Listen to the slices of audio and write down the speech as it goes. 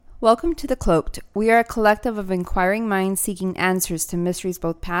Welcome to The Cloaked. We are a collective of inquiring minds seeking answers to mysteries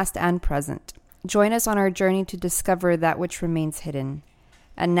both past and present. Join us on our journey to discover that which remains hidden.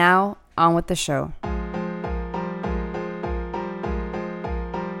 And now, on with the show.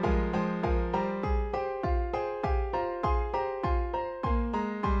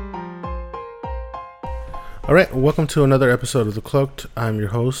 All right, welcome to another episode of The Cloaked. I'm your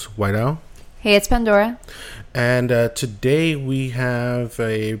host, White Owl. Hey, it's Pandora. And today we have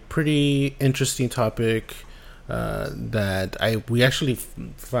a pretty interesting topic that we actually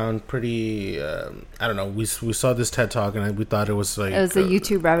found pretty, I don't know, we saw this TED Talk and we thought it was like... It was a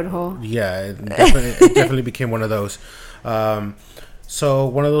YouTube rabbit hole. Yeah, it definitely became one of those. So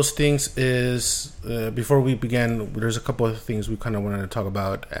one of those things is, before we begin, there's a couple of things we kind of wanted to talk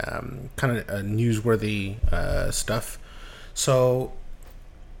about, kind of newsworthy stuff. So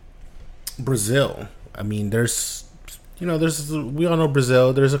Brazil, I mean, we all know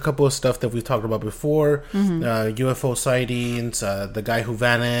Brazil. There's a couple of stuff that we've talked about before, UFO sightings, the guy who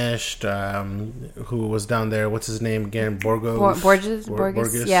vanished, who was down there. What's his name again? Borges.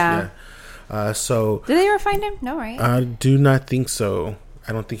 Yeah. So did they ever find him? No, right? I do not think so.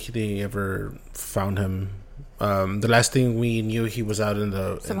 I don't think they ever found him. The last thing we knew, he was out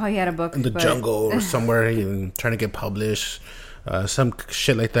somehow he had a book in the jungle or somewhere, trying to get published, some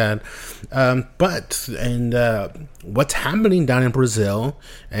shit like that. But what's happening down in Brazil?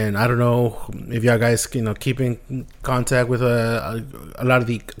 And I don't know if y'all guys keep in contact with a lot of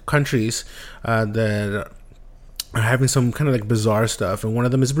the countries that are having some kind of like bizarre stuff, and one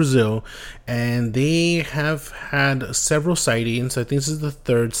of them is Brazil, and they have had several sightings. I think this is the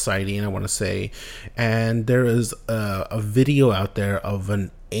third sighting, I want to say, and there is a video out there of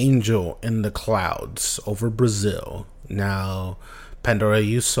an angel in the clouds over Brazil. Now, Pandora,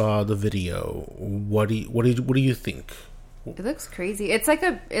 you saw the video. What do you think? It looks crazy.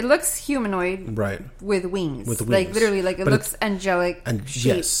 It looks humanoid, right? With wings. Like literally, like it looks angelic. And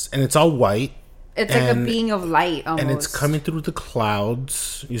yes, and it's all white. It's like a being of light almost. And it's coming through the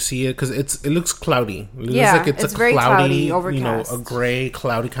clouds. You see it? Because it looks cloudy. It looks like it's a very cloudy, overcast. A gray,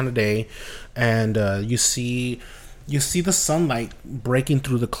 cloudy kind of day. And you see the sunlight breaking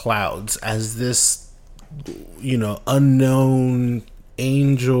through the clouds as this, unknown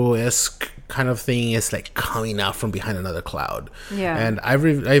angel-esque kind of thing is like coming out from behind another cloud. Yeah. And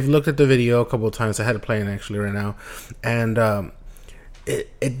I've looked at the video a couple of times. I had it playing actually right now. And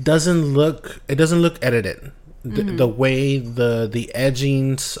it doesn't look edited. The way the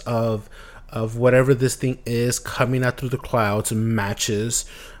edgings of whatever this thing is coming out through the clouds matches.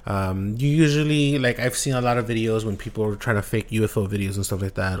 You usually, like, I've seen a lot of videos when people are trying to fake UFO videos and stuff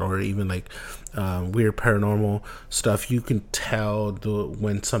like that, or even like weird paranormal stuff. You can tell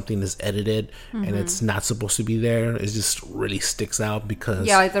when something is edited and it's not supposed to be there. It just really sticks out because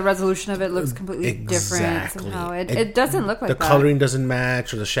like the resolution of it looks completely different somehow. It doesn't look like the that. Coloring doesn't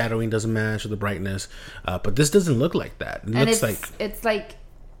match, or the shadowing doesn't match, or the brightness. But this doesn't look like that. It's like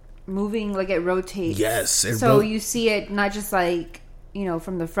moving, like it rotates. Yes. You see it not just like,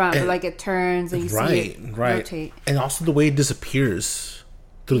 from the front, but like it turns and you see it rotate. And also the way it disappears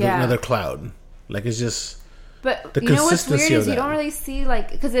through another cloud. Like it's just... But you know what's weird is you don't really see,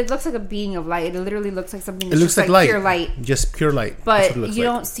 like... Because it looks like a being of light. It literally looks like something that's just like pure light. Just pure light. But you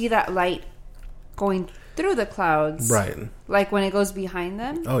don't see that light going through the clouds. Right. Like when it goes behind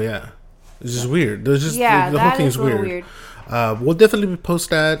them. Oh, yeah. It's just weird. There's just the whole thing is weird. We'll definitely post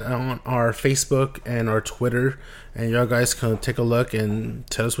that on our Facebook and our Twitter, and y'all guys can take a look and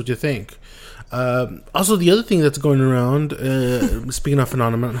tell us what you think. Also, the other thing that's going around, speaking of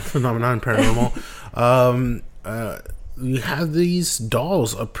phenomenon paranormal, we have these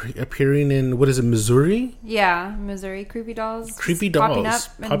dolls appearing in, what is it, Missouri? Yeah, Missouri, creepy dolls.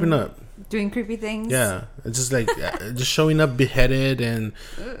 Popping up. Doing creepy things. Yeah, it's just like just showing up beheaded and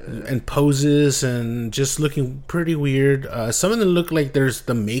poses and just looking pretty weird. Some of them look like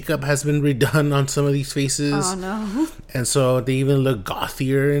the makeup has been redone on some of these faces. Oh no! And so they even look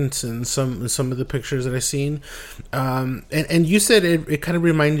gothier in some of the pictures that I've seen. And you said it kind of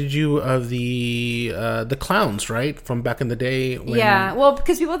reminded you of the clowns, right, from back in the day. Yeah, well,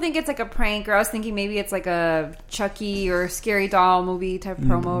 because people think it's like a prank, or I was thinking maybe it's like a Chucky or Scary Doll movie type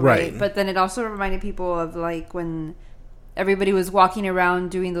promo, right? But then it also reminded people of like when everybody was walking around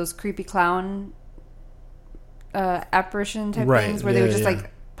doing those creepy clown apparition type things where they would just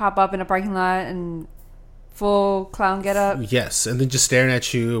like pop up in a parking lot and full clown get up. Yes, and then just staring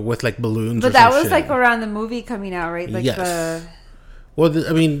at you with like balloons. But that was like around the movie coming out, right? Like yes.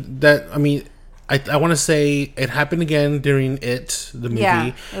 I want to say it happened again during the movie.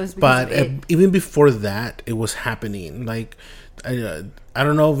 Yeah, it was but even before that, it was happening. Like I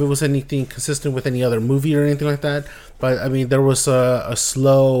don't know if it was anything consistent with any other movie or anything like that, but I mean there was a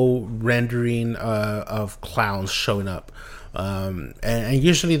slow rendering of clowns showing up. And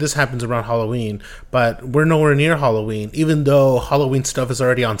usually this happens around Halloween, but we're nowhere near Halloween, even though Halloween stuff is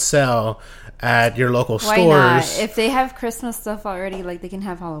already on sale at your local stores. Why not? If they have Christmas stuff already, like, they can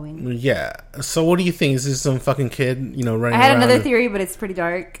have Halloween. Yeah. So what do you think? Is this some fucking kid, running around? I had another theory, but it's pretty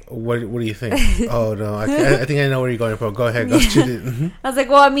dark. What do you think? Oh, no. I think I know where you're going for. Go ahead. Go shoot it. I was like,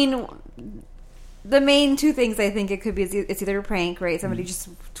 well, I mean, the main two things I think it could be is it's either a prank, right? Somebody just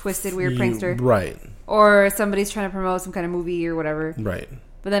twisted, weird prankster. Right. Or somebody's trying to promote some kind of movie or whatever. Right.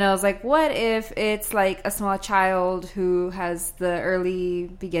 But then I was like, what if it's like a small child who has the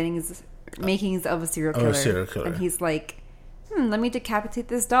early makings of a serial killer. And he's like, let me decapitate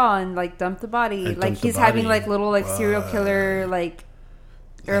this doll and like dump the body. Like he's having like little like serial killer like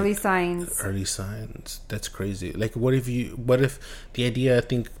early signs. Early signs. That's crazy. Like what if the idea I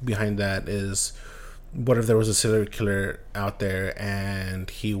think behind that is, what if there was a serial killer out there and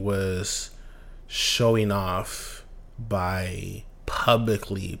he was showing off by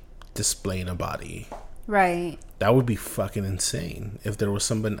publicly displaying a body? Right. That would be fucking insane if there was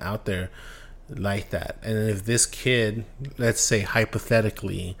someone out there like that. And if this kid, let's say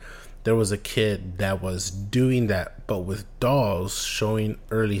hypothetically, there was a kid that was doing that, but with dolls showing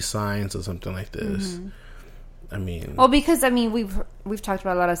early signs or something like this. Mm-hmm. I mean, well, because we've talked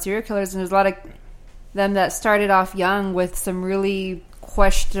about a lot of serial killers, and there's a lot of them that started off young with some really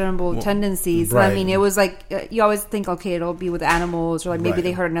questionable tendencies. Right. I mean, it was like you always think, okay, it'll be with animals, or like maybe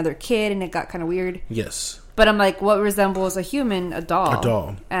they hurt another kid and it got kind of weird. Yes. But I'm like, what resembles a human? A doll. A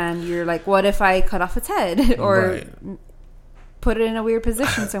doll. And you're like, what if I cut off its head or put it in a weird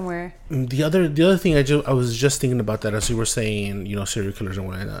position somewhere? The other thing I was just thinking about that as you were saying, serial killers and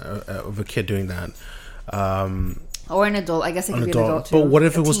whatnot, of a kid doing that. Or an adult. I guess it could be an adult too. But what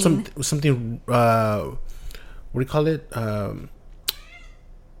if it was something? What do you call it?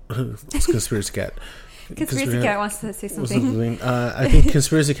 It's Conspiracy Cat. Conspiracy Cat wants to say something. I think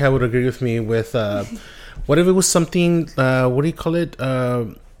Conspiracy Cat would agree with me with. What if it was something? What do you call it?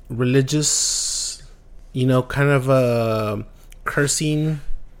 Religious. Kind of cursing.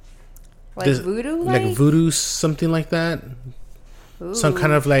 Like voodoo. Like voodoo, something like that. Ooh. Some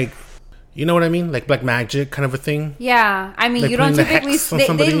kind of like. You know what I mean? Like black magic kind of a thing? Yeah. I mean, like you don't typically...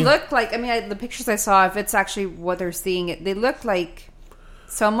 They look like... I mean, the pictures I saw, if it's actually what they're seeing, they look like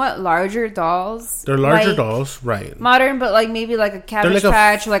somewhat larger dolls. They're larger dolls, right. Modern, but like maybe like a Cabbage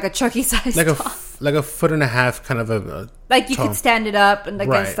Patch or like a Chucky-sized doll. Like a foot and a half kind of a like you could stand it up and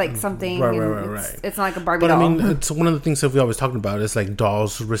against like something. Right. It's not like a Barbie doll. But I mean, it's one of the things that we always talking about is like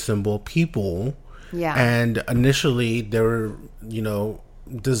dolls resemble people. Yeah. And initially they were,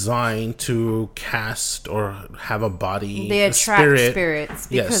 designed to cast or have a body. They attract spirits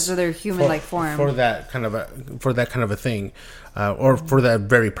because of their human-like form for that kind of a thing, or for that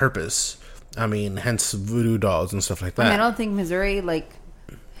very purpose. I mean, hence voodoo dolls and stuff like that. I don't think Missouri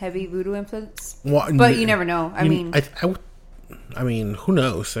heavy voodoo influence, but you never know. I mean, who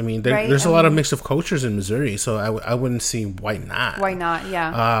knows? I mean, there's a lot of mix of cultures in Missouri, so I wouldn't see why not. Why not?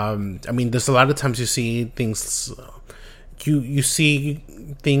 Yeah. I mean, there's a lot of times you see things. You see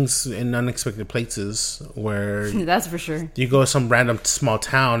things in unexpected places where that's for sure. You go to some random small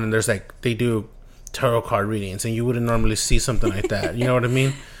town and there's they do tarot card readings and you wouldn't normally see something like that. You know what I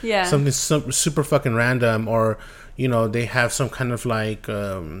mean? Yeah. Something super fucking random, or they have some kind of it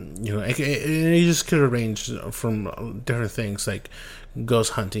just could arrange from different things like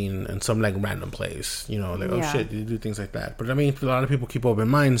ghost hunting and some random place, oh shit, you do things like that. But I mean, a lot of people keep open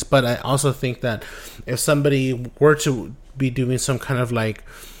minds. But I also think that if somebody were to be doing some kind of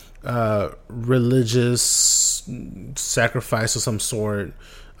religious sacrifice of some sort,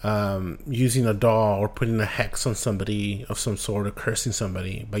 using a doll or putting a hex on somebody of some sort or cursing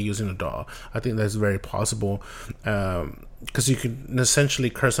somebody by using a doll, I think that's very possible, because you could essentially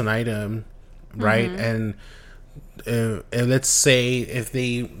curse an item, right? Mm-hmm. And let's say if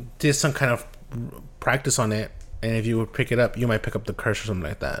they did some kind of practice on it, and if you would pick it up, you might pick up the curse or something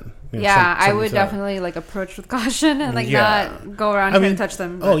like that. I would definitely approach with caution and not go around trying to touch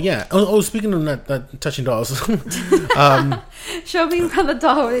them. But. Oh yeah. Oh, speaking of not touching dolls, show me on the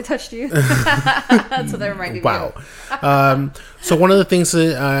doll where they touched you. That's what that reminded me of. Wow. So one of the things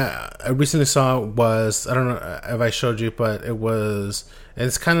that I recently saw was, I don't know if I showed you, but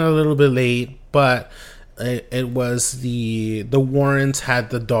it's kind of a little bit late, but. It was the Warrens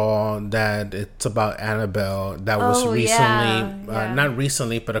had the doll that it's about Annabelle that was recently, not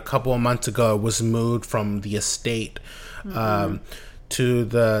recently, but a couple of months ago, it was moved from the estate to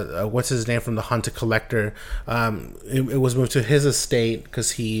the what's his name from the Haunted Collector. It was moved to his estate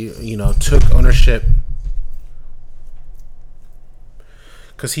because he, took ownership.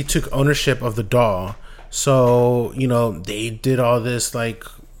 Because he took ownership of the doll. So, they did all this, like,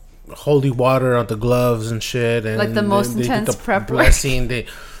 holy water on the gloves and shit. And like the most intense prep blessing.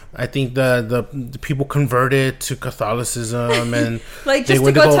 I think the people converted to Catholicism. And like, just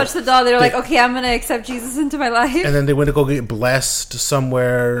to go touch the doll, they were like, okay, I'm going to accept Jesus into my life. And then they went to go get blessed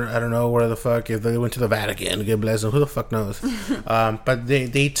somewhere. I don't know where the fuck. If they went to the Vatican to get blessed, who the fuck knows? But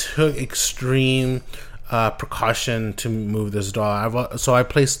they took extreme... precaution to move this doll. So I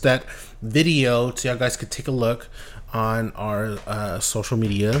placed that video so you guys could take a look on our social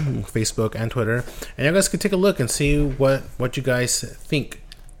media, Facebook and Twitter, and you guys could take a look and see what you guys think.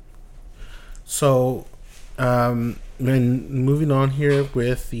 So then moving on here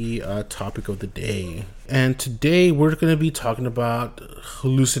with the topic of the day, and today we're going to be talking about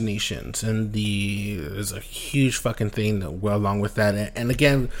hallucinations, and there's a huge fucking thing that well along with that. And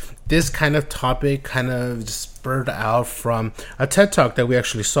again, this kind of topic kind of spurred out from a TED Talk that we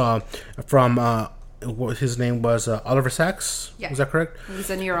actually saw from what his name was, Oliver Sacks. Yeah. Was that correct? He's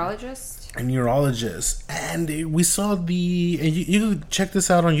a neurologist. And we saw and you can check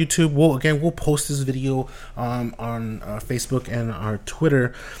this out on YouTube. We'll post this video on Facebook and our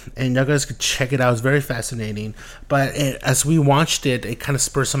Twitter, and you guys could check it out. It's very fascinating. But as we watched it, it kind of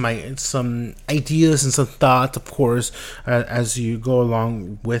spurred some ideas and some thoughts, of course, as you go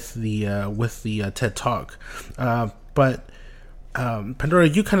along with the TED Talk. But Pandora,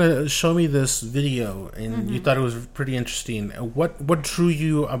 you kind of showed me this video, and you thought it was pretty interesting. What drew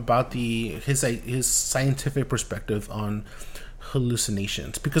you about his scientific perspective on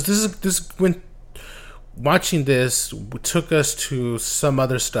hallucinations? Because this when watching this took us to some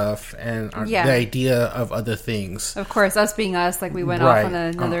other stuff and the idea of other things. Of course, us being us, like we went off on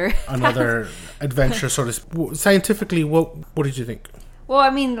another adventure. Sort of scientifically, what did you think? Well, I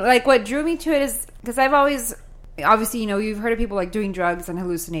mean, like what drew me to it is because I've always. Obviously, you've heard of people like doing drugs and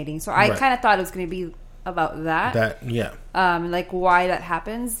hallucinating. So I kind of thought it was going to be about that. Like why that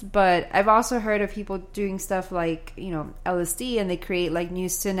happens. But I've also heard of people doing stuff like, LSD, and they create like new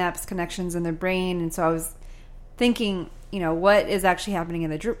synapse connections in their brain. And so I was thinking, what is actually happening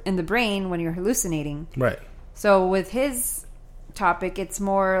in the brain when you're hallucinating? Right. So with his topic, it's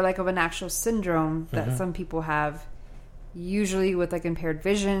more like of an actual syndrome that some people have, usually with like impaired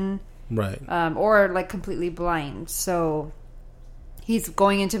vision. Right. Or like completely blind. So he's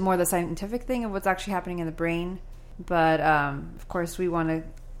going into more the scientific thing of what's actually happening in the brain. But of course we want to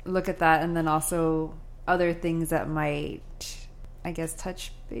look at that, and then also other things that might, I guess,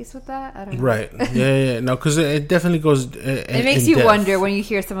 touch base with that. I don't know. Right. Yeah. No, because it definitely goes. It makes you wonder when you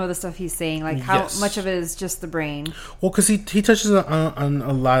hear some of the stuff he's saying, like how much of it is just the brain. Well, because he touches on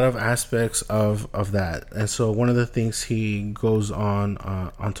a lot of aspects of that, and so one of the things he goes on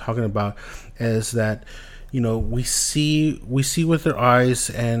talking about is that we see with our eyes,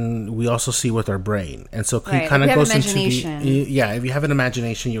 and we also see with our brain, and so he kind of goes into if you have an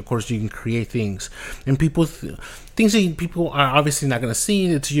imagination, of course you can create things, and things that people are obviously not going to see.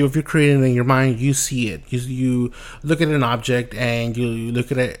 It's if you're creating it in your mind, you see it. You look at an object and you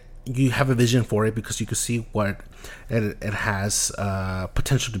look at it. You have a vision for it because you can see what it has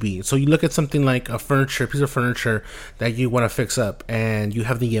potential to be. So you look at something like a piece of furniture that you want to fix up, and you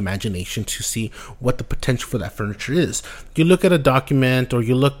have the imagination to see what the potential for that furniture is. You look at a document, or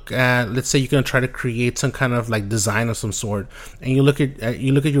you look at, let's say you're going to try to create some kind of like design of some sort, and you look at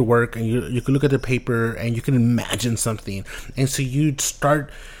your work, and you can look at the paper, and you can imagine something, and so you start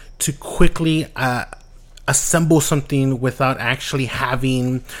to quickly assemble something without actually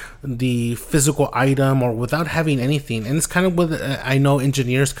having the physical item or without having anything. And it's kind of what I know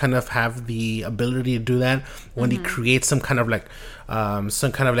engineers kind of have the ability to do that when they create some kind of like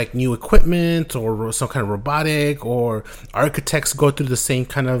new equipment or some kind of robotic, or architects go through the same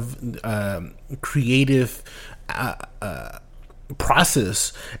kind of creative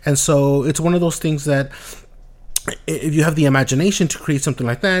process. And so it's one of those things that if you have the imagination to create something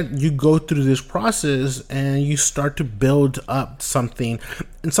like that, you go through this process and you start to build up something.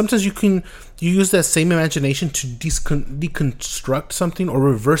 And sometimes you use that same imagination to deconstruct something or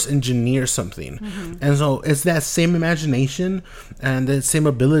reverse engineer something. And so it's that same imagination and that same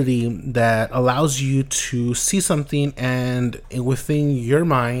ability that allows you to see something, and within your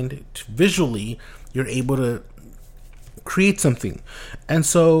mind, visually, you're able to create something. And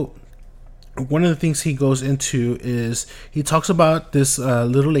so one of the things he goes into is he talks about this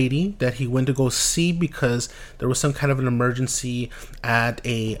little lady that he went to go see because there was some kind of an emergency at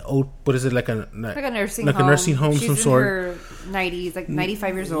like a nursing home, She's some sort. 90s, like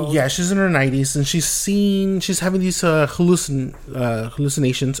 95 years old. Yeah, she's in her 90s, and she's having these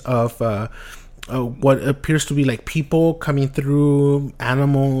hallucinations of what appears to be like people coming through,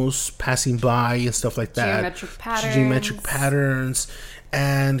 animals passing by, and stuff like that. Geometric patterns.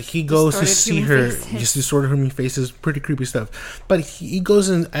 And he goes to see her, just distorted human faces, pretty creepy stuff. But he goes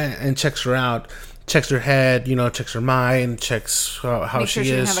in and checks her out, checks her head, checks her mind, checks how she is.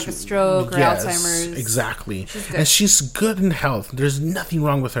 She doesn't have like a stroke or Alzheimer's. Exactly. And she's good in health. There's nothing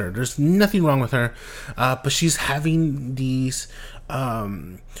wrong with her. But she's having these,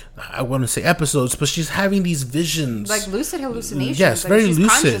 I want to say episodes, but she's having these visions, like lucid hallucinations. Yes, like very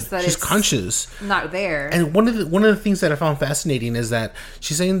lucid. She's conscious, not there. And one of the things that I found fascinating is that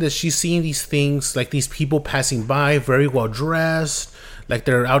she's saying that she's seeing these things, like these people passing by, very well dressed, like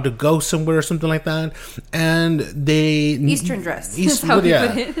they're out to go somewhere or something like that, and they Eastern dress. That's how we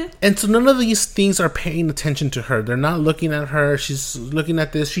put it. And so none of these things are paying attention to her. They're not looking at her. She's looking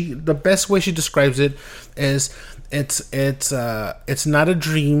at this. The best way she describes it is it's not a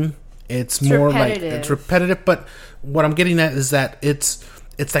dream. It's more repetitive. Like it's repetitive. But what I'm getting at is that it's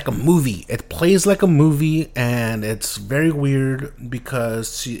like a movie. It plays like a movie, and it's very weird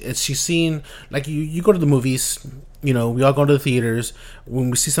because she's seeing, like, you go to the movies. We all go to the theaters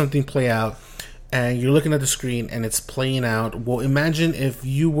when we see something play out, and you're looking at the screen and it's playing out. Well, imagine if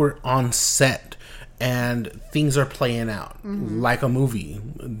you were on set and things are playing out like a movie.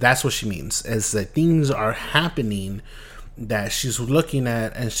 That's what she means, is that things are happening that she's looking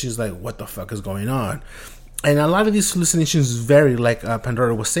at, and she's like, what the fuck is going on? And a lot of these hallucinations vary, like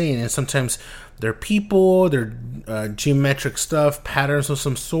Pandora was saying, and sometimes they're people, they're geometric stuff, patterns of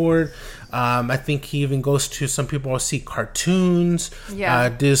some sort. I think he even goes to, some people will see cartoons,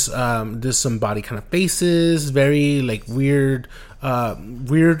 disembodied kind of faces, very like weird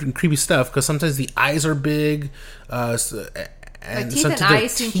and creepy stuff, because sometimes the eyes are big, and like teeth and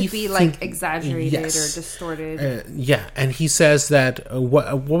eyes seem to be like exaggerated or distorted. And he says that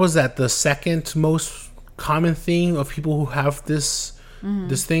what was that, the second most common thing of people who have this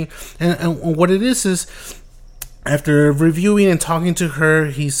thing, and what it is after reviewing and talking to her,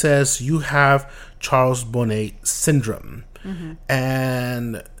 he says you have Charles Bonnet syndrome,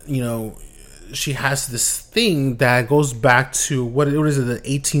 and she has this thing that goes back to what is it, the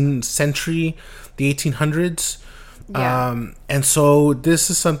 18th century, the 1800s. And so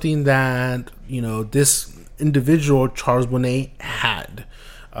this is something that this individual Charles Bonnet had.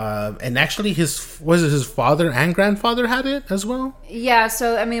 And actually his father and grandfather had it as well. Yeah,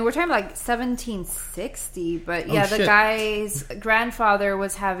 so I mean we're talking like 1760, but the guy's grandfather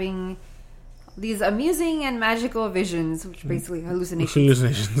was having these amusing and magical visions, which are basically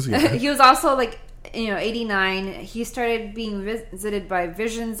hallucinations. Yeah. He was also like 89. He started being visited by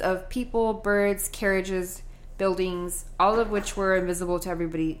visions of people, birds, carriages, buildings, all of which were invisible to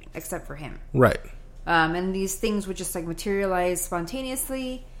everybody except for him. Right. And these things would just like materialize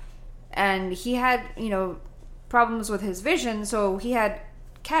spontaneously, and he had problems with his vision, so he had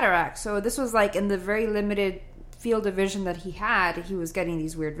cataract. So this was like in the very limited field of vision that he had, he was getting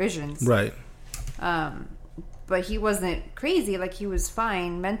these weird visions. Right. But he wasn't crazy, like he was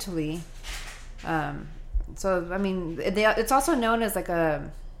fine mentally. So I mean it's also known as like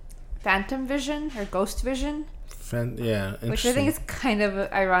a phantom vision or ghost vision. Which I think is kind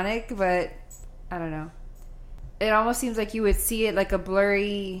of ironic, but I don't know. It almost seems like you would see it like a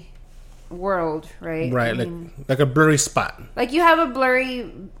blurry world, right? Right, like a blurry spot. Like you have a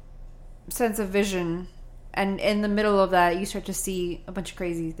blurry sense of vision, and in the middle of that, you start to see a bunch of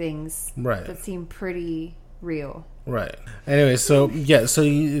crazy things that seem pretty real. Right. Anyway, so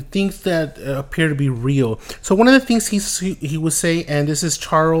things that appear to be real. So one of the things he would say, and this is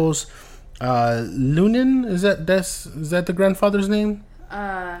Charles Lunan. Is that the grandfather's name?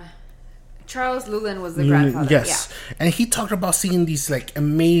 Charles Lunan was the grandfather. Yes. Yeah. And he talked about seeing these like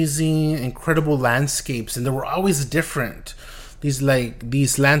amazing, incredible landscapes, and they were always different. These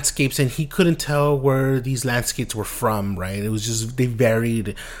landscapes, and he couldn't tell where these landscapes were from, right? It was just, they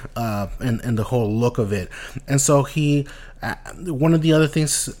varied in the whole look of it. And so one of the other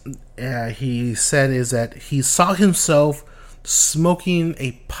things he said is that he saw himself smoking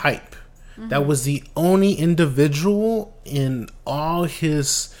a pipe. That was the only individual in all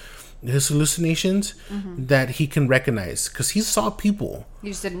his hallucinations that he can recognize, because he saw people. He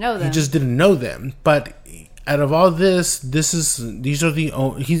just didn't know them. But out of all that's the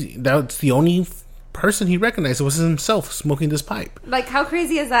only person he recognized. It was himself smoking this pipe. Like, how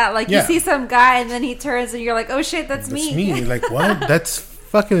crazy is that? Like, you see some guy and then he turns and you're like, oh shit, that's me. Like, what? That's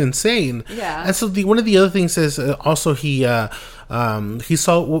fucking insane. Yeah. And so one of the other things is also he saw,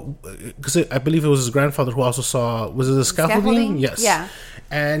 because I believe it was his grandfather who also saw, was it the scaffolding? Yes. Yeah.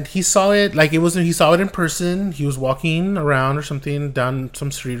 And he saw it, like, he saw it in person. He was walking around or something down some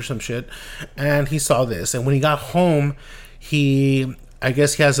street or some shit, and he saw this. And when he got home, I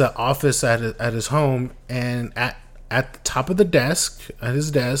guess he has an office at his home, and at the top of the desk, at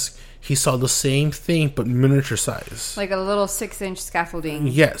his desk, he saw the same thing but miniature size, like a little 6-inch scaffolding.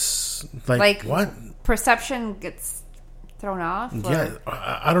 Yes, like what? Perception gets thrown off. Yeah,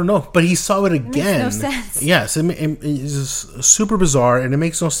 I don't know, but he saw it again. It makes no sense. Yes, it's super bizarre, and it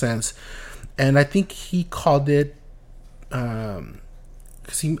makes no sense. And I think he called it,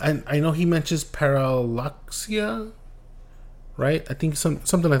 because I know he mentions parallaxia, right? I think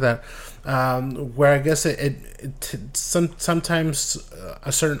something like that, where I guess sometimes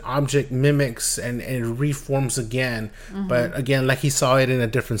a certain object mimics and it reforms again, but again, like he saw it in a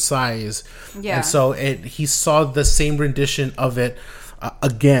different size, and so he saw the same rendition of it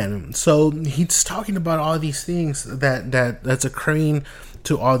again. So he's talking about all these things that's occurring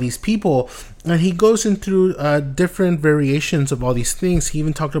to all these people, and he goes into different variations of all these things. He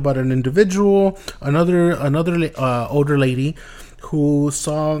even talked about an individual, another older lady who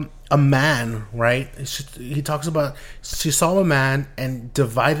saw a man, right? He talks about she saw a man and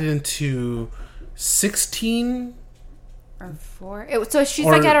divided into 16 or 4. So she's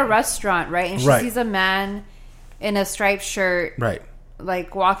like at a restaurant, right? And she sees a man in a striped shirt, right,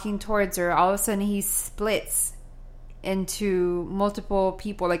 like walking towards her. All of a sudden he splits into multiple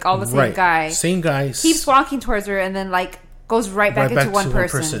people, like all the same guy keeps walking towards her and then like goes right back into one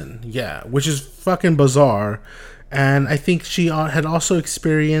person. Yeah, which is fucking bizarre. And I think she had also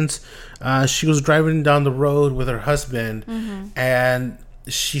experienced, she was driving down the road with her husband, and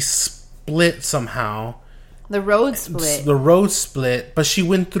she split somehow. The road split. But she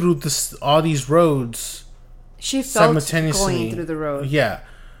went through all these roads. She felt going through the road. Yeah.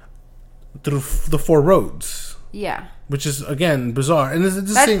 Through the 4 roads. Yeah. Which is, again, bizarre. And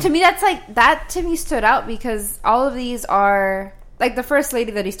that to me stood out because all of these are, like the first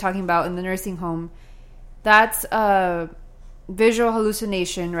lady that he's talking about in the nursing home, that's a visual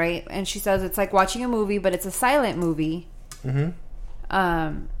hallucination, right? And she says it's like watching a movie, but it's a silent movie. And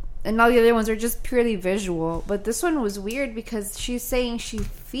all the other ones are just purely visual. But this one was weird because she's saying she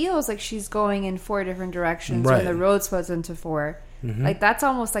feels like she's going in 4 different directions when the road splits into 4. Like that's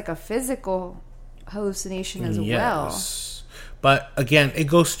almost like a physical hallucination as well. But again, it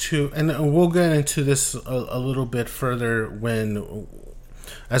goes to, and we'll get into this a little bit further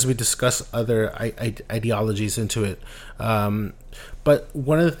as we discuss other ideologies into it. But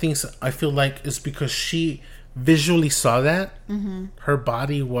one of the things I feel like is because she visually saw that, her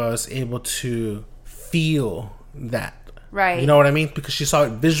body was able to feel that. Right. You know what I mean? Because she saw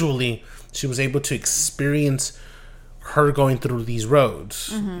it visually, she was able to experience her going through these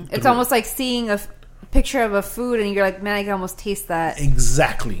roads. It's almost like seeing a picture of a food and you're like, man, I can almost taste that.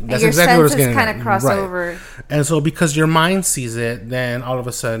 Exactly. That's exactly what I was getting at. Your senses kind of cross over. And so because your mind sees it, then all of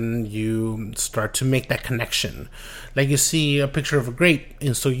a sudden you start to make that connection. Like you see a picture of a grape,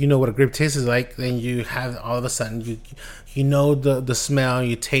 and so you know what a grape tastes like, then you have all of a sudden you know the smell,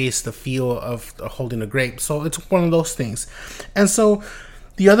 you taste the feel of holding a grape. So it's one of those things. And so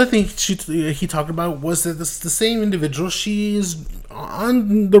the other thing he talked about was that the same individual, she's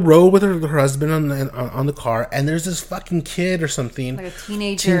on the road with her husband on the car, and there's this fucking kid or something, like a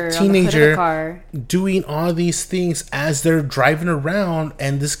teenager on the hood of the car, doing all these things as they're driving around,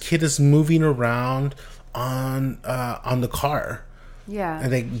 and this kid is moving around on the car. Yeah.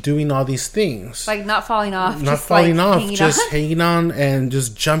 And like doing all these things. Like not falling off. Not falling off, just hanging on and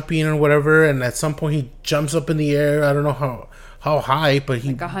just jumping or whatever, and at some point he jumps up in the air. I don't know how high, but he...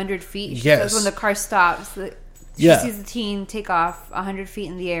 Like 100 feet. She says when the car stops, she sees the teen take off 100 feet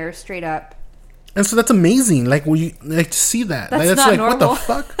in the air, straight up. And so that's amazing. Like, when you to see that. That's not normal.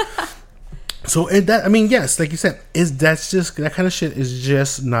 What the fuck? So, yes, like you said, that kind of shit is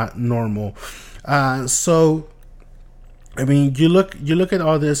just not normal. So, I mean, you look at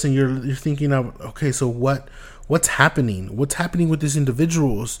all this and you're thinking of, okay, so what's happening? What's happening with these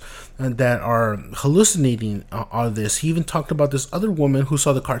individuals that are hallucinating all this? He even talked about this other woman who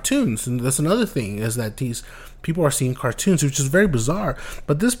saw the cartoons, and that's another thing, is that these people are seeing cartoons, which is very bizarre.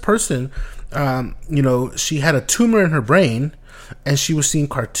 But this person, she had a tumor in her brain, and she was seeing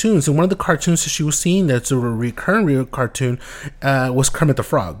cartoons, and one of the cartoons that she was seeing, that's a recurring cartoon, was Kermit the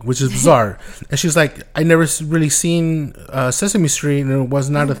Frog, which is bizarre. And she's like, I never really seen Sesame Street, and it was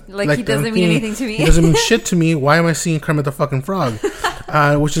not like he doesn't mean anything to me. He doesn't mean shit to me. Why am I seeing Kermit the fucking Frog?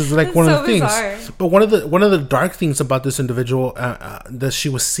 which is like one so of the things. bizarre. But one of the dark things about this individual that she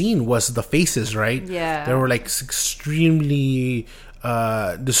was seeing was the faces, right? Yeah, they were like extremely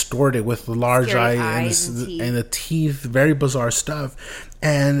distorted with large eyes and the teeth, very bizarre stuff.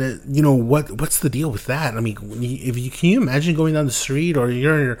 And what's the deal with that? I mean, can you imagine going down the street, or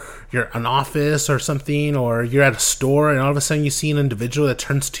you're an office or something, or you're at a store, and all of a sudden you see an individual that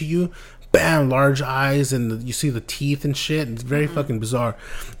turns to you, bam, large eyes, and you see the teeth and shit. It's very fucking bizarre.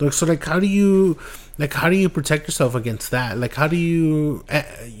 So like, how do you protect yourself against that? Like, how do you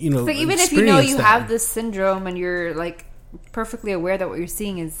like, even if you know you have this syndrome and you're like perfectly aware that what you're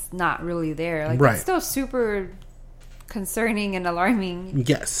seeing is not really there, like, right, it's still super concerning and alarming.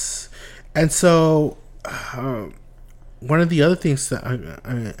 Yes. And so one of the other things that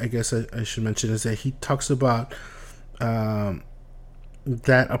I guess I should mention is that he talks about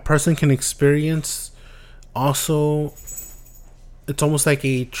that a person can experience also, it's almost like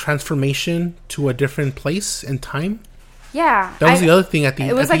a transformation to a different place in time. Yeah, that was the other thing at the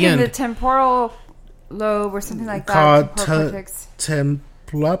end. It was like in the temporal lobe or something like that. Called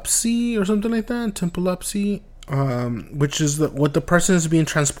templepsy or something like that. Templepsy. Which is what the person is being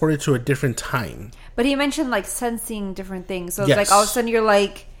transported to a different time. But he mentioned like sensing different things. So it's like all of a sudden you're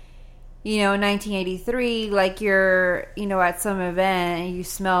like, 1983, like you're, at some event and you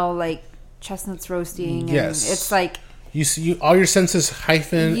smell like chestnuts roasting. And it's like you see all your senses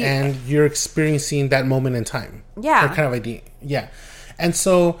hyphen and you're experiencing that moment in time. Yeah. That kind of idea. Yeah. And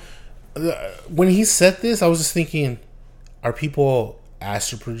so when he said this, I was just thinking, are people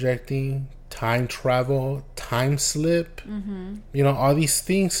astral projecting? Time travel, time slip, all these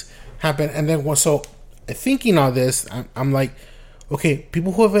things happen. And then, so thinking all this, I'm like, okay,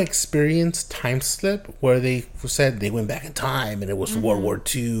 people who have experienced time slip, where they said they went back in time and it was World War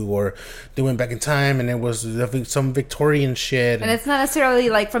II, or they went back in time and it was some Victorian shit. And it's not necessarily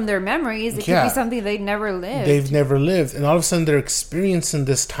like from their memories. It could be something they've never lived. They've never lived. And all of a sudden they're experiencing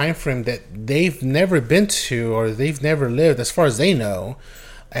this time frame that they've never been to, or they've never lived as far as they know.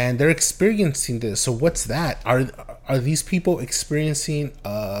 And they're experiencing this. So what's that? Are these people experiencing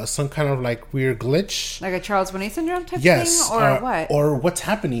some kind of like weird glitch, like a Charles Bonnet syndrome type thing, or what? Or what's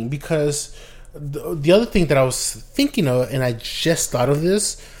happening? Because the other thing that I was thinking of, and I just thought of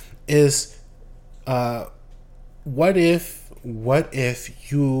this, is what if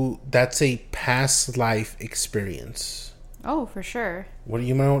that's a past life experience? Oh, for sure. What do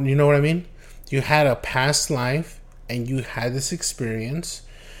you know? You know what I mean? You had a past life and you had this experience.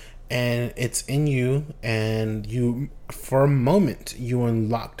 And it's in you, and you, for a moment, you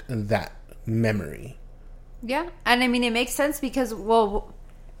unlocked that memory. Yeah, and I mean, it makes sense because, well,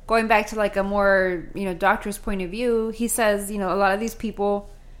 going back to like a more, doctor's point of view, he says, a lot of these people,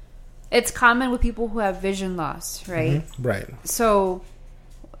 it's common with people who have vision loss, right? Mm-hmm. Right. So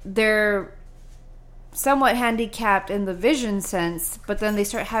they're somewhat handicapped in the vision sense, but then they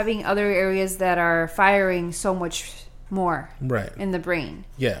start having other areas that are firing so much more in the brain.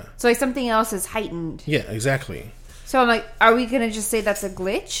 Yeah. So like something else is heightened. Yeah, exactly. So I'm like, are we going to just say that's a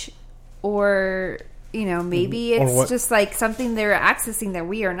glitch? Or, maybe it's just like something they're accessing that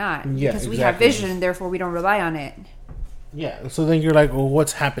we are not. Yeah, because we have vision and therefore we don't rely on it. Yeah. So then you're like, well,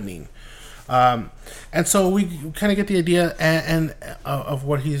 what's happening? And so we kind of get the idea and of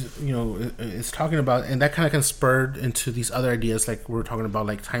what he's is talking about, and that kind of spurred into these other ideas, like we were talking about,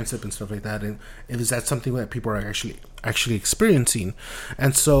 like time slip and stuff like that. And is that something that people are actually experiencing?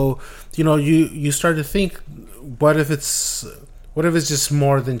 And so you start to think, what if it's just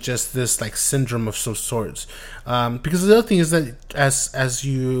more than just this like syndrome of some sorts? Because the other thing is that as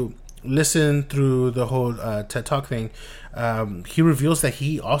you listen through the whole TED Talk thing, he reveals that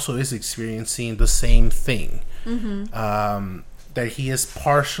he also is experiencing the same thing. Mm-hmm. That he is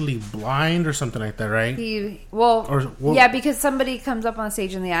partially blind or something like that, right? Yeah, because somebody comes up on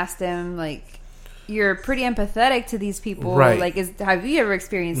stage and they asked him, like, you're pretty empathetic to these people. Right. Like, have you ever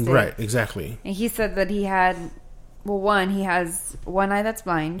experienced it? Right, exactly. And he said that he had, he has one eye that's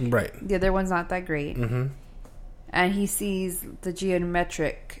blind. Right. The other one's not that great. Mm-hmm. And he sees the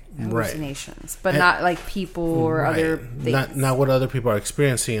geometric hallucinations, but not like people or other things. Not what other people are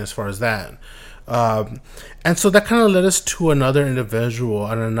experiencing as far as that. And so that kind of led us to another individual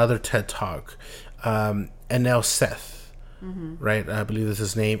on another TED Talk, Anil Seth, right? I believe that's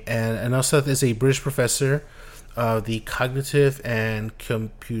his name. And Anil Seth is a British professor of the cognitive and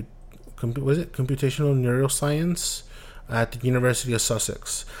computational neuroscience at the University of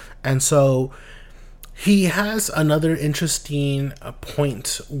Sussex. And so he has another interesting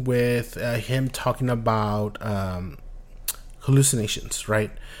point with him talking about hallucinations,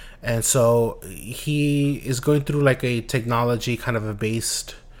 right? And so he is going through like a technology kind of a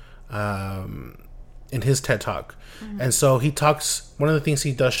based in his TED Talk. Mm-hmm. And so he talks, one of the things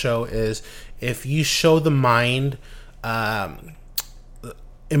he does show is if you show the mind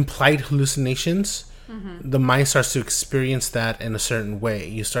implied hallucinations, the mind starts to experience that in a certain way.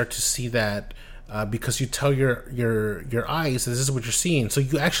 You start to see that because you tell your eyes this is what you're seeing, so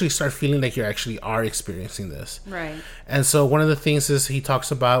you actually start feeling like you actually are experiencing this. Right. And so one of the things is he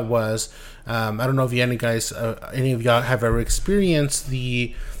talks about was I don't know if any of y'all have ever experienced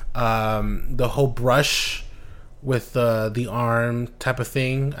the whole brush with the arm type of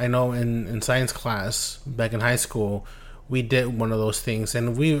thing. I know in science class back in high school we did one of those things,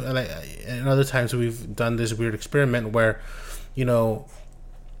 and and other times we've done this weird experiment where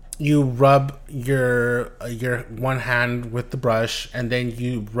you rub your one hand with the brush, and then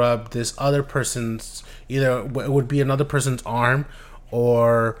you rub this other person's, either it would be another person's arm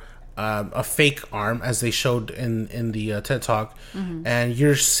or a fake arm, as they showed in the TED Talk, and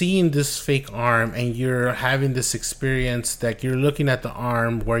you're seeing this fake arm, and you're having this experience that you're looking at the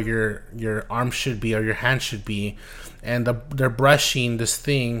arm where your arm should be or your hand should be, and they're brushing this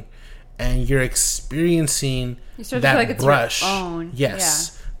thing, and you're experiencing that like brush. It's your own.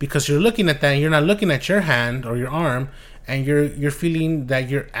 Yes. Yeah. Because you're looking at that, and you're not looking at your hand or your arm, and you're feeling that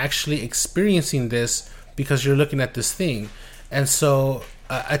you're actually experiencing this because you're looking at this thing. And so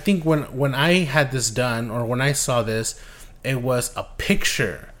I think when I had this done, or when I saw this, it was a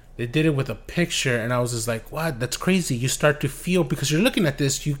picture. They did it with a picture, and I was just like, "What? That's crazy!" You start to feel, because you're looking at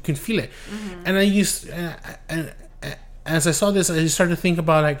this, you can feel it. And as I saw this, I started to think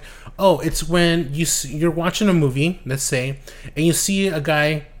about like, oh, it's when you're watching a movie, let's say, and you see a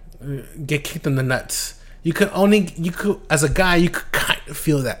guy get kicked in the nuts. You could as a guy, you could kind of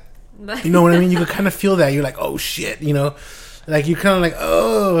feel that. You know what I mean? You could kind of feel that. You're like, oh shit, like you're kind of like,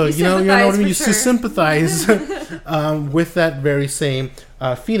 oh, you know what I mean? You sympathize with that very same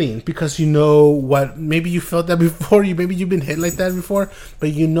feeling, because what, maybe you felt that before, maybe you've been hit like that before,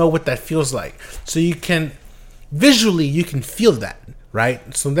 but you know what that feels like. So you can feel that,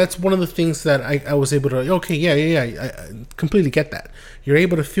 right? So that's one of the things that I was able to, okay, yeah, I completely get that. You're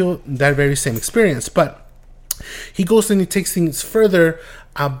able to feel that very same experience. But he goes and he takes things further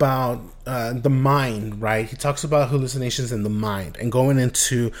about the mind, right? He talks about hallucinations in the mind, and going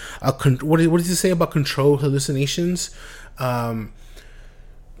into what does he say about controlled hallucinations? What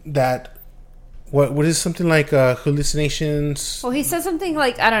is something like hallucinations? Well, he said something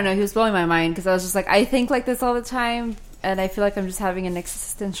like, I don't know, he was blowing my mind, because I was just like, I think like this all the time, and I feel like I'm just having an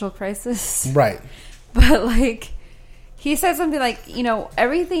existential crisis. Right. But like, he said something like,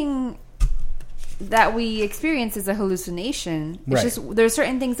 everything that we experience is a hallucination. It's right. just, there's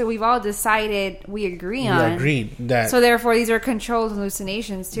certain things that we've all decided we agree on. We agreed that. So therefore, these are controlled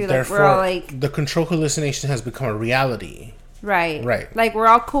hallucinations too. Therefore, like we're all like, the controlled hallucination has become a reality. Right. Like we're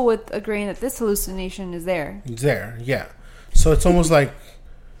all cool with agreeing that this hallucination is there. It's there, yeah. So it's almost like,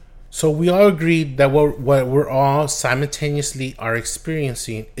 so we all agreed that what we're all simultaneously are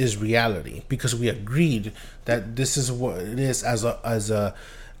experiencing is reality, because we agreed that this is what it is as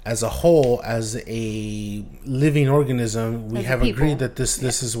a whole, as a living organism. We have agreed that this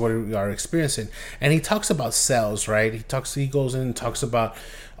is what we are experiencing. And he talks about cells, right? He goes in and talks about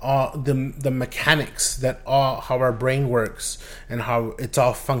all the mechanics how our brain works and how it's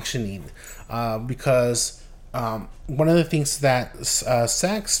all functioning, because one of the things that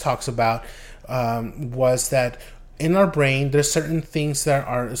Sachs talks about was that in our brain there's certain things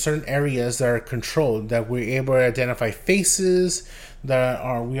certain areas that are controlled, that we're able to identify faces, we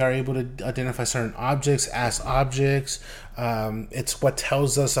are able to identify certain objects as objects. It's what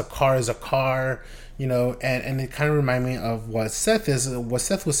tells us a car is a car. And it kind of reminded me of what Seth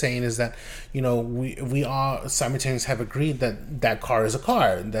was saying, is that, we all simultaneously have agreed that car is a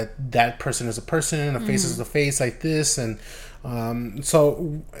car, that person is a person, a face is a face, like this. And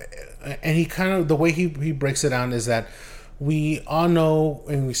so, and he kind of, the way he breaks it down is that we all know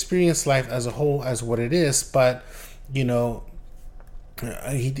and we experience life as a whole as what it is, but, he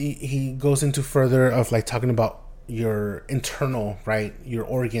goes into further of like talking about your internal, right, your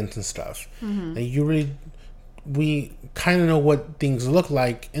organs and stuff. And we kind of know what things look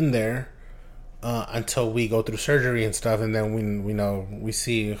like in there until we go through surgery and stuff, and then we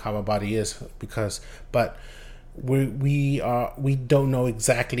see how our body is, but we don't know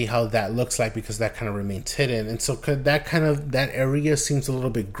exactly how that looks like, because that kind of remains hidden. And so that area seems a little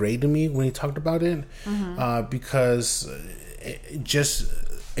bit gray to me when he talked about it, because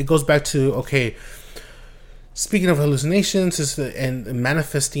it goes back to, okay, speaking of hallucinations, and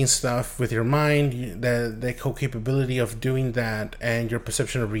manifesting stuff with your mind, the whole capability of doing that, and your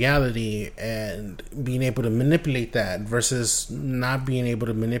perception of reality, and being able to manipulate that versus not being able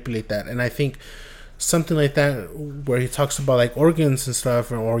to manipulate that. And I think something like that, where he talks about like organs and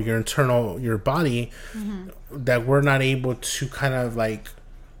stuff, or your body, that we're not able to kind of like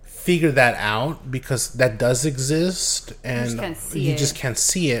figure that out because that does exist, and you just can't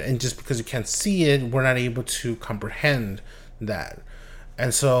see it, and just because you can't see it, we're not able to comprehend that.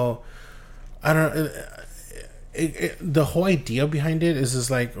 And so I don't the whole idea behind it is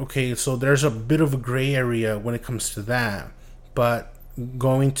like, okay, so there's a bit of a gray area when it comes to that, but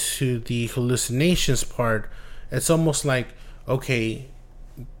going to the hallucinations part, it's almost like, okay,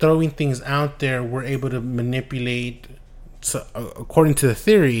 throwing things out there, we're able to manipulate. So, according to the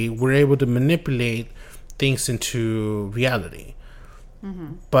theory, we're able to manipulate things into reality.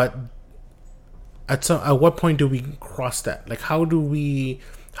 But at what point do we cross that? Like, how are we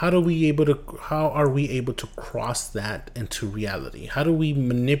able to cross that into reality? How do we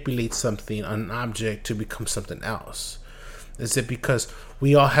manipulate something, an object, to become something else? Is it because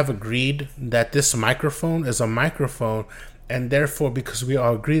we all have agreed that this microphone is a microphone, and therefore, because we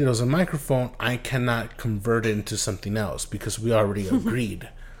all agreed it was a microphone, I cannot convert it into something else because we already agreed.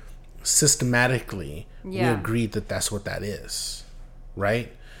 Systematically, we agreed that that's what that is,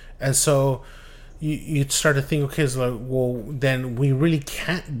 right? And so you start to think, okay, so like, well, then we really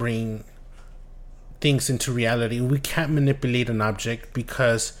can't bring things into reality. We can't manipulate an object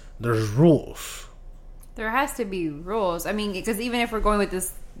because there's rules. There has to be rules. I mean, because even if we're going with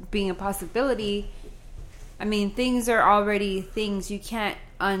this being a possibility, I mean, things are already things. You can't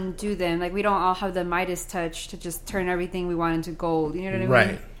undo them. Like, we don't all have the Midas touch to just turn everything we want into gold. You know what I mean?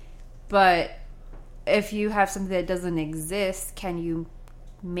 Right. But if you have something that doesn't exist, can you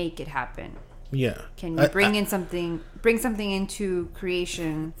make it happen? Yeah. Can you bring something into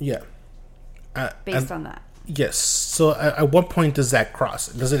creation? Yeah. Based on that. Yes. So at what point does that cross?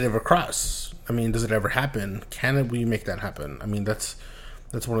 Does it ever cross? I mean, does it ever happen? Can we make that happen? I mean, that's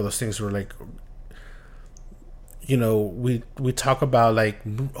one of those things where, like, you know, we talk about, like,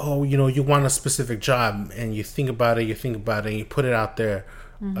 oh, you know, you want a specific job, and you think about it, and you put it out there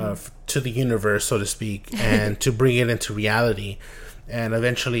to the universe, so to speak, and to bring it into reality, and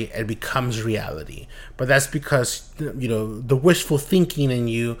eventually it becomes reality. But that's because, you know, the wishful thinking in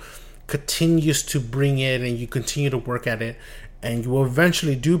you continues to bring it, and you continue to work at it, and you will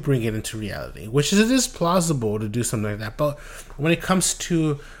eventually do bring it into reality, which it is plausible to do something like that. But when it comes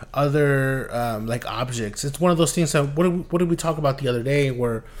to other like objects, it's one of those things that what did we talk about the other day,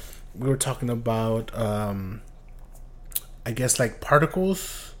 where we were talking about I guess like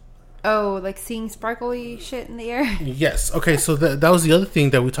particles. Oh, like seeing sparkly shit in the air. Yes. Okay. So that was the other thing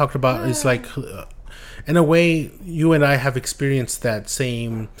that we talked about. Is like, in a way, you and I have experienced that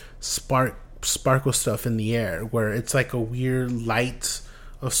same sparkle stuff in the air, where it's like a weird light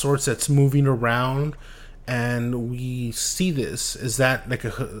of sorts that's moving around, and we see this. Is that like a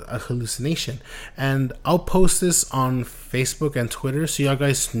hallucination? And I'll post this on Facebook and Twitter so y'all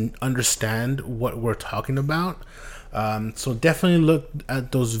guys understand what we're talking about. So definitely look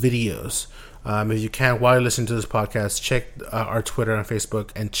at those videos. If you can, while you're listening to this podcast, check our Twitter and Facebook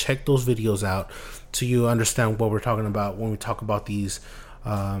and check those videos out so you understand what we're talking about when we talk about these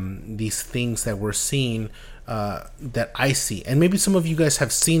things that we're seeing, that I see. And maybe some of you guys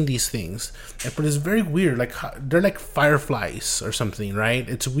have seen these things, but it's very weird. Like, they're like fireflies or something, right?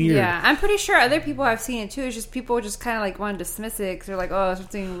 It's weird. Yeah, I'm pretty sure other people have seen it too. It's just people just kind of like want to dismiss it because they're like, oh, there's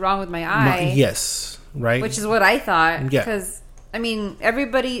something wrong with my eye. Yes, right? Which is what I thought. Yeah. Because, I mean,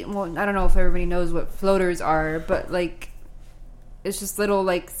 everybody, well, I don't know if everybody knows what floaters are, but like, it's just little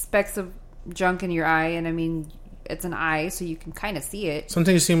like specks of junk in your eye. And I mean, it's an eye, so you can kind of see it.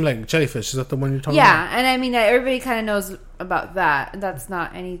 Sometimes seem like jellyfish. Is that the one you're talking about? Yeah, and I mean, everybody kind of knows about that. That's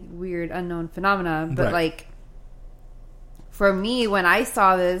not any weird, unknown phenomena. But, right. like, for me, when I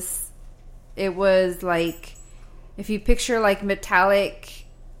saw this, it was like, if you picture, like, metallic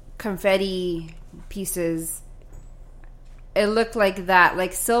confetti pieces, it looked like that.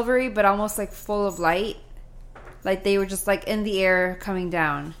 Like, silvery, but almost, like, full of light. Like, they were just, like, in the air coming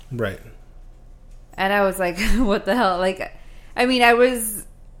down. Right. And I was like, what the hell? Like, I mean, I was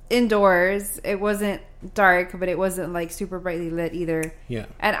indoors. It wasn't dark, but it wasn't, like, super brightly lit either. Yeah.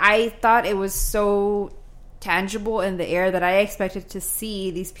 And I thought it was so tangible in the air that I expected to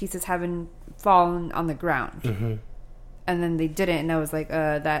see these pieces having fallen on the ground. Mm-hmm. And then they didn't, and I was like,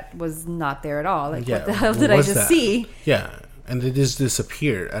 that was not there at all. Like, what the hell did I just see? Yeah. And they just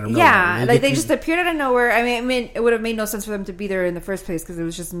disappeared. I don't know. Yeah, like they just appeared out of nowhere. I mean, it would have made no sense for them to be there in the first place because it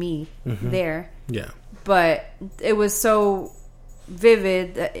was just me there. Yeah. but it was so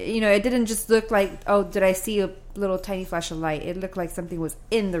vivid that, it didn't just look like, oh, did I see a little tiny flash of light? It looked like something was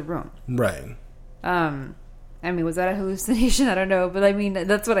in the room. Right. Was that a hallucination? I don't know, but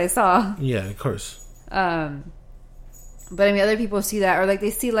that's what I saw. Yeah, of course. But other people see that, or like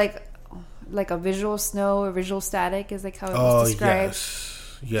they see like a visual snow or visual static is like how it was described.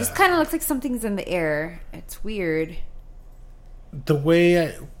 Yes. Yeah. Just kind of looks like something's in the air. It's weird. The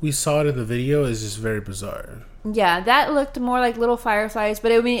way we saw it in the video is just very bizarre. Yeah, that looked more like little fireflies,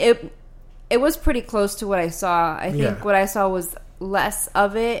 but it was pretty close to what I saw. I think what I saw was less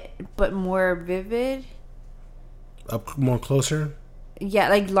of it, but more vivid. Up more closer? Yeah,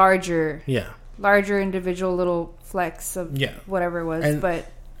 like larger. Yeah. Larger individual little flecks of whatever it was.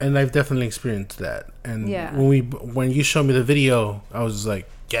 And I've definitely experienced that. And yeah. when you showed me the video, I was like,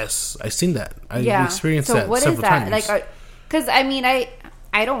 yes, I've seen that. I've experienced that several times. Like, because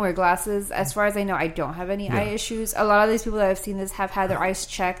I don't wear glasses. As far as I know, I don't have any eye issues. A lot of these people that I've seen this have had their eyes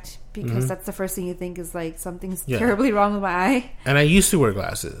checked because that's the first thing you think is like something's terribly wrong with my eye. And I used to wear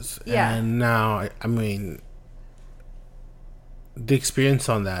glasses. Yeah. And now, the experience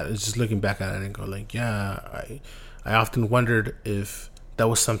on that is just looking back at it and go like, I often wondered if that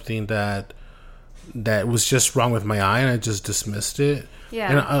was something that was just wrong with my eye and I just dismissed it.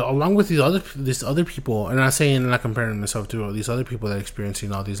 Yeah. And along with these other people, and I'm not comparing myself to all these other people that are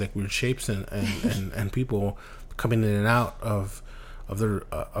experiencing all these like weird shapes and people coming in and out of their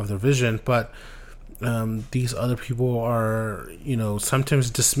vision, but these other people are sometimes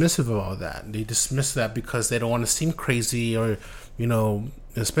dismissive of all that. They dismiss that because they don't want to seem crazy, or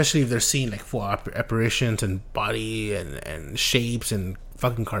especially if they're seeing like full apparitions and body and shapes and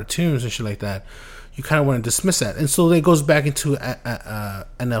fucking cartoons and shit like that. You kind of want to dismiss that. And so it goes back into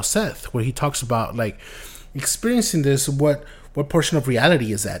Anel Seth, where he talks about like experiencing this. What portion of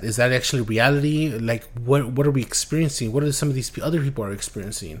reality is that? Is that actually reality? Like what are we experiencing? What are some of these other people are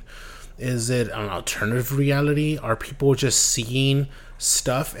experiencing? Is it an alternative reality? Are people just seeing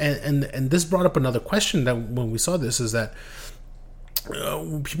stuff? And this brought up another question that when we saw this is that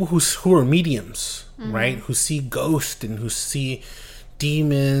people who are mediums, right? Who see ghosts and who see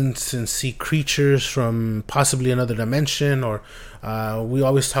demons and see creatures from possibly another dimension, or we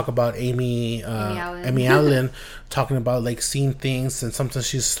always talk about Amy Allen talking about like seeing things, and sometimes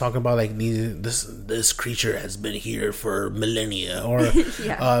she's talking about like this creature has been here for millennia, or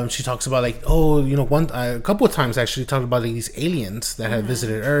she talks about like a couple of times actually talked about like these aliens that have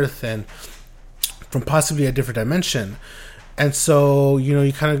visited Earth and from possibly a different dimension. And so,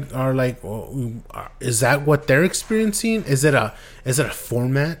 you kind of are like, well, is that what they're experiencing? Is it a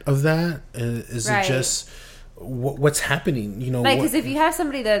format of that? Is it just what's happening? Because if you have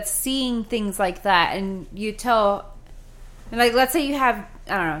somebody that's seeing things like that, and you tell, like, let's say you have,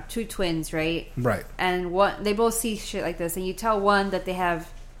 I don't know, two twins, right? Right. And they both see shit like this, and you tell one that they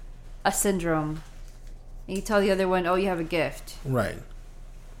have a syndrome, and you tell the other one, oh, you have a gift. Right.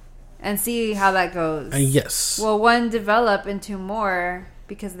 And see how that goes. Yes. Will one develop into more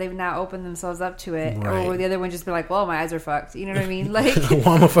because they've now opened themselves up to it? Right. Or will the other one just be like, well, my eyes are fucked? You know what I mean? Like, well,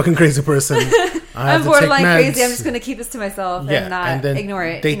 I'm a fucking crazy person. I'm borderline crazy. I'm just going to keep this to myself and not ignore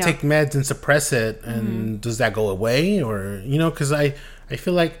it. They take meds and suppress it. And does that go away? Or, because I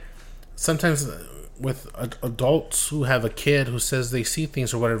feel like sometimes with adults who have a kid who says they see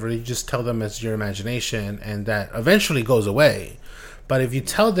things or whatever, you just tell them it's your imagination, and that eventually goes away. But if you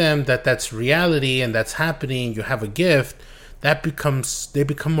tell them that that's reality and that's happening, you have a gift, they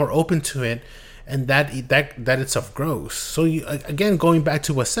become more open to it, and that itself grows. So again, going back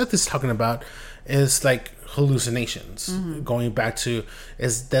to what Seth is talking about, is like hallucinations. Going back to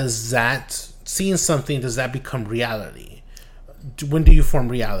seeing something, does that become reality? When do you form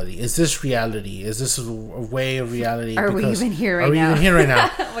reality? Is this reality? Is this a way of reality? Are we even here right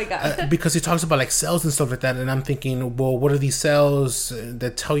now? Oh my god! Because he talks about like cells and stuff like that, and I'm thinking, well, what are these cells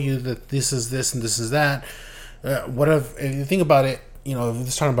that tell you that this is this and this is that? What if you think about it? If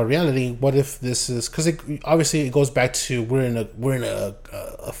it's talking about reality, what if this is? Because obviously it goes back to we're in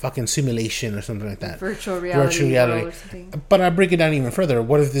a fucking simulation or something like that. Virtual reality. Or something. But I break it down even further.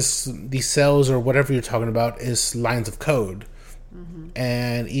 What if these cells or whatever you're talking about is lines of code?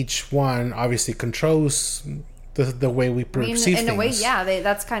 And each one obviously controls the way we perceive things. In a way,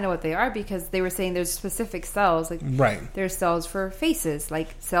 that's kind of what they are, because they were saying there's specific cells. Like, right. There's cells for faces, like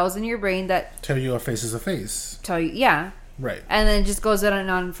cells in your brain that tell you a face is a face. Tell you, yeah. Right. And then it just goes on and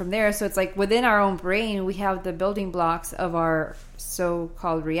on from there. So it's like within our own brain, we have the building blocks of our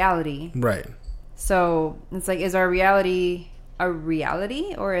so-called reality. Right. So it's like, is our reality a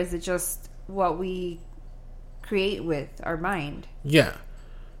reality, or is it just what we create with our mind? Yeah.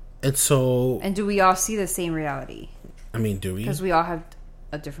 And so... And do we all see the same reality? I mean, do we? Because we all have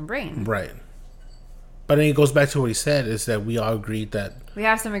a different brain. Right. But then it goes back to what he said, is that we all agreed that... We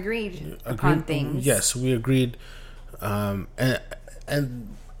have some agreed upon things. Yes, we agreed. And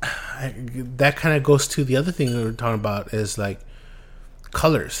that kind of goes to the other thing we were talking about, is like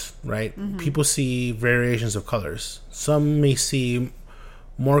colors, right? Mm-hmm. People see variations of colors. Some may see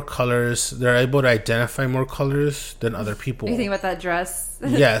more colors. They're able to identify more colors than other people. You think about that dress?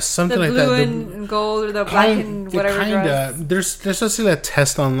 Yes, something like that. The blue and gold, or the black and whatever dress. There's actually a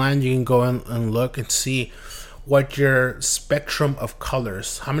test online. You can go and look and see what your spectrum of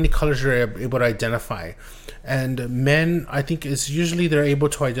colors, how many colors you're able to identify. And men, I think, is usually they're able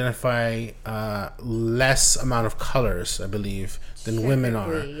to identify less amount of colors, I believe, than women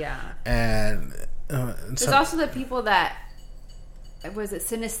are. Yeah. And there's also the people that, was it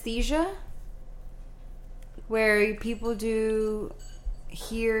synesthesia, where people do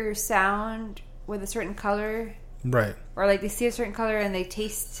hear sound with a certain color, right? Or like they see a certain color and they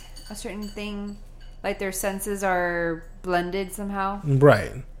taste a certain thing, like their senses are blended somehow,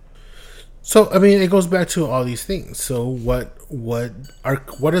 right? So I mean, it goes back to all these things. So what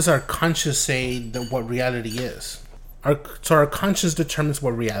does our conscious say that what reality is? Our conscious determines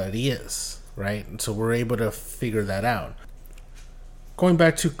what reality is, right? And so we're able to figure that out. Going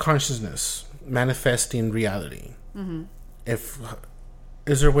back to consciousness manifesting reality, mm-hmm.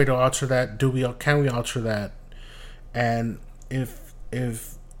 Is there a way to alter that? Can we alter that? And if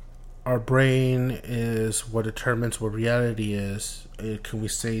our brain is what determines what reality is, can we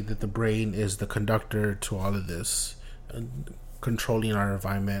say that the brain is the conductor to all of this, controlling our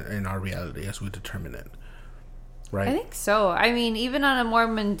environment and our reality as we determine it? Right? I think so. I mean, even on a more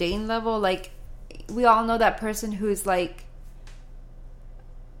mundane level, like we all know that person who's like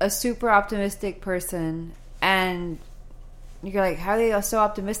a super optimistic person, and you're like, how are they so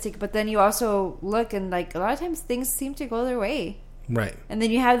optimistic? But then you also look, and like a lot of times things seem to go their way. Right. And then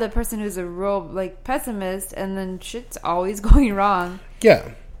you have the person who's a real like pessimist, and then shit's always going wrong.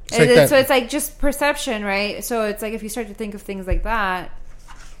 Yeah. So it's like just perception, right? So it's like if you start to think of things like that,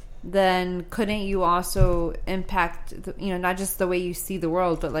 then couldn't you also impact, not just the way you see the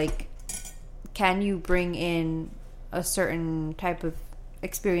world, but like, can you bring in a certain type of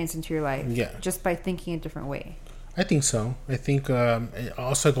experience into your life? Yeah. Just by thinking a different way. I think so. I think it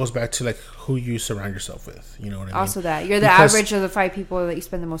also goes back to like who you surround yourself with. You know what I mean? Also that. You're the average of the 5 people that you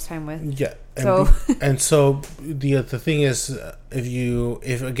spend the most time with. Yeah. And so the thing is,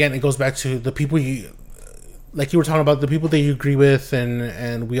 if again, it goes back to the people like you were talking about, the people that you agree with,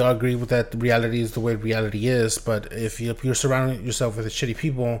 and we all agree with that the reality is the way reality is. But if you're surrounding yourself with shitty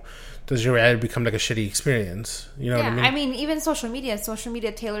people, does your reality become like a shitty experience? You know what I mean? I mean, even social media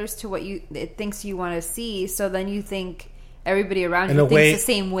tailors to what it thinks you want to see. So then you think everybody around you thinks the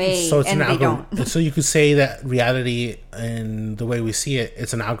same way, so and they don't. So you could say that reality and the way we see it,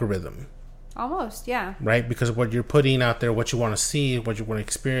 it's an algorithm. Almost, yeah. Right? Because what you're putting out there, what you want to see, what you want to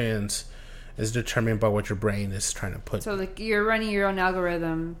experience, is determined by what your brain is trying to put. So like you're running your own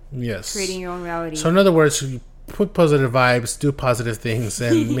algorithm. Yes. Creating your own reality. So in other words, you put positive vibes, do positive things,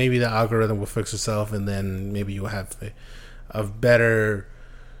 and maybe the algorithm will fix itself, and then maybe you'll have a better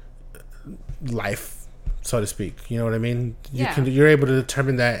life, so to speak. You know what I mean? You're able to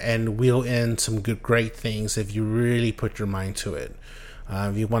determine that and wheel in some great things if you really put your mind to it.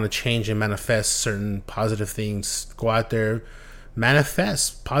 If you want to change and manifest certain positive things, go out there,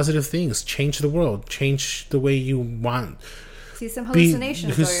 manifest positive things, change the world, change the way you want. See some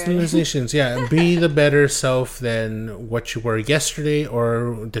hallucinations. Yeah. Be the better self than what you were yesterday,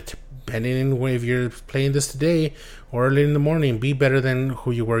 or depending on if you're playing this today or early in the morning, be better than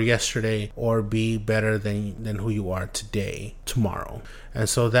who you were yesterday, or be better than who you are tomorrow. And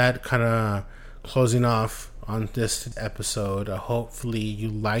so that kind of closing off on this episode. Hopefully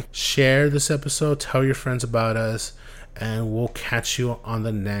you share this episode, tell your friends about us, and we'll catch you on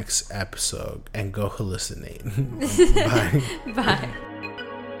the next episode. And go hallucinate. Bye. Bye.